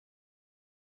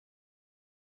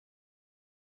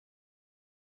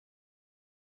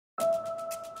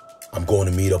I'm going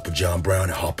to meet up with John Brown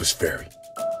at Harper's Ferry.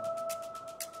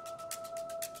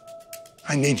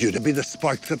 I need you to be the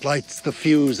spark that lights the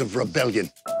fuse of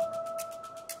rebellion.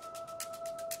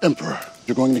 Emperor,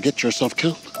 you're going to get yourself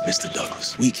killed? Mr.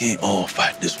 Douglas, we can't all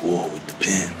fight this war with the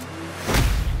pen.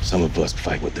 Some of us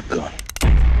fight with the gun.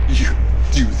 You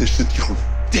do this and you're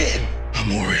dead.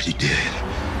 I'm already dead.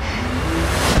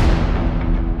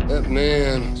 That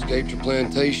man escaped your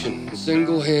plantation and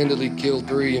single-handedly killed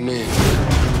 3 of your men.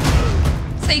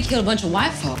 Say you killed a bunch of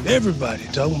white folk. Everybody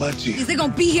talking about you. Is they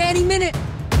gonna be here any minute?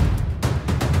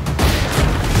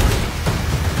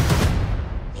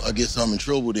 Well, I guess I'm in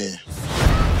trouble then.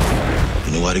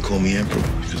 You know why they call me Emperor?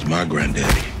 Because my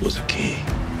granddaddy was a king.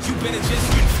 You've been a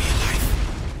gentleman for your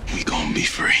life. We gonna be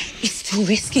free. It's too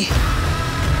risky.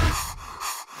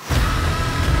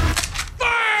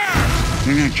 Fire!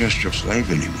 You're not just a slave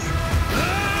anymore.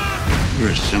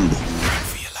 You're a symbol.